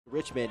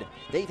Richmond,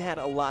 they've had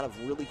a lot of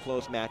really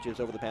close matches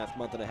over the past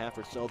month and a half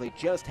or so. They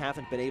just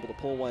haven't been able to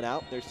pull one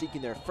out. They're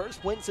seeking their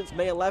first win since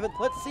May 11th.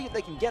 Let's see if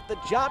they can get the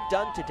job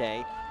done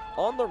today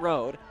on the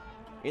road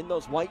in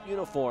those white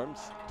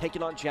uniforms,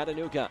 taking on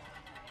Chattanooga.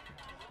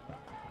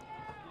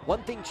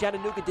 One thing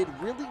Chattanooga did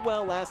really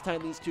well last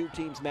time these two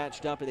teams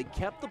matched up, and they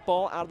kept the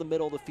ball out of the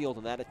middle of the field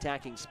in that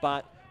attacking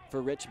spot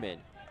for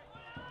Richmond.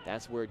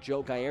 That's where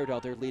Joe Gallardo,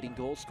 their leading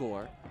goal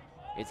scorer,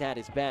 is at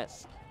his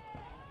best.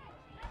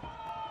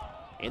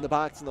 In the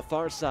box on the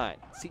far side,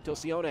 Cito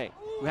Sione,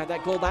 who had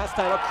that goal last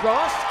time,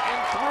 across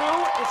and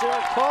through. Is there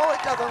a call?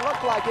 It doesn't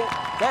look like it.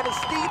 That is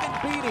Stephen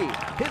Beatty,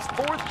 his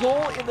fourth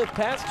goal in the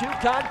past two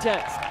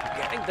contests,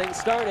 getting things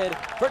started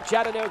for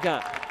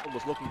Chattanooga.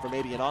 Was looking for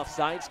maybe an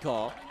offsides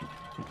call.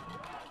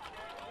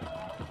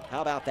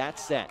 How about that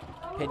set?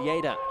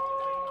 Pineda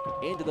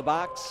into the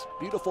box,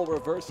 beautiful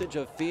reversage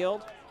of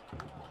field.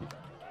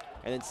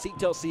 And then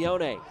Cito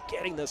Sione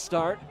getting the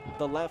start,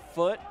 the left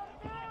foot.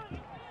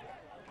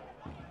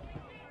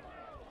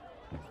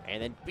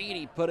 And then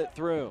Beatty put it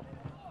through.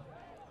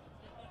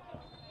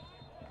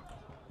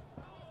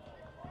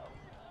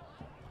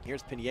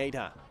 Here's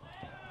Pineda.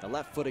 The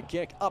left-footed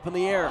kick up in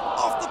the air,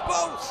 off the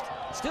post.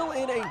 Still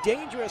in a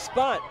dangerous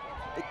spot.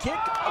 The kick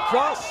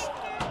across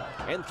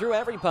and through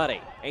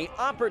everybody. An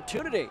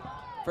opportunity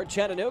for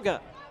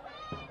Chattanooga.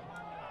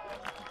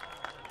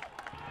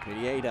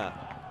 Pineda,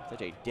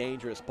 such a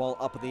dangerous ball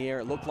up in the air.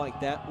 It looked like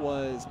that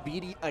was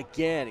Beatty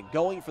again,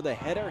 going for the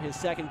header, his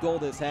second goal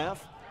this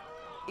half.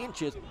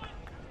 Inches.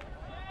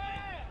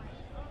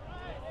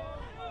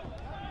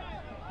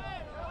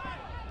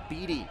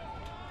 Beatty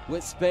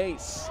with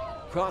space,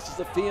 crosses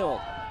the field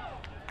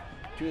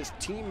to his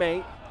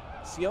teammate,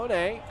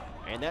 Sione,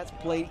 and that's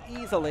played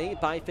easily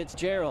by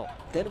Fitzgerald.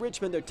 Then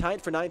Richmond, they're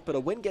tied for ninth, but a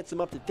win gets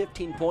them up to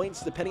 15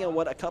 points. Depending on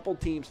what a couple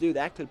teams do,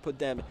 that could put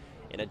them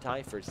in a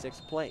tie for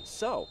sixth place.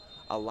 So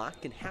a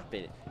lot can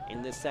happen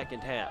in this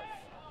second half.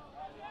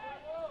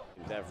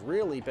 They've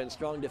really been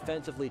strong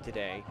defensively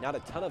today. Not a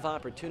ton of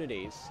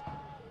opportunities.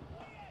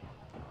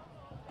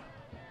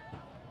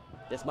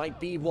 This might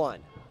be one.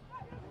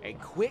 A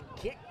quick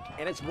kick,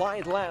 and it's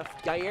wide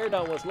left.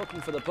 Gallardo was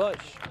looking for the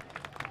push.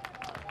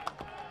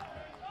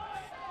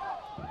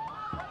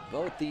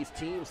 Both these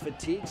teams'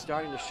 fatigue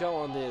starting to show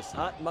on this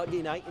hot,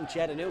 muggy night in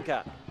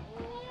Chattanooga.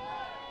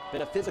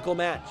 Been a physical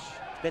match.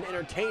 It's been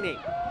entertaining.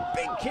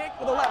 Big kick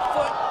with the left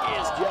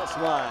foot is just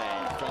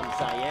wide from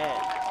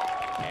Zayed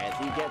as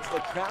he gets the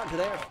crowd to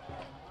there.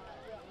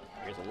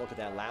 Here's a look at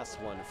that last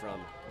one from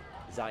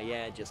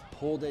Zayed. Just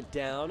pulled it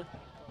down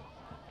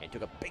and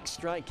took a big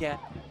strike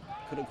at.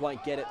 Couldn't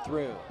quite get it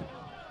through.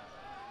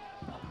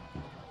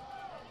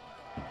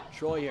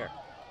 Troyer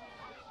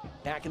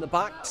back in the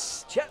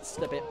box, just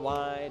a bit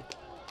wide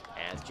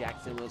as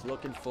Jackson was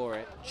looking for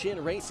it.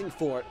 Chin racing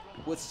for it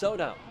with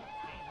Soto.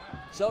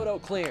 Soto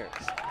clears,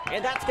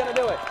 and that's gonna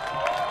do it.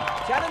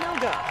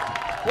 Chattanooga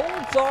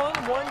holds on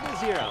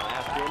 1-0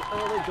 after an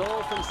early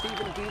goal from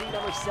Stephen Beatty,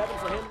 number 7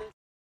 for him.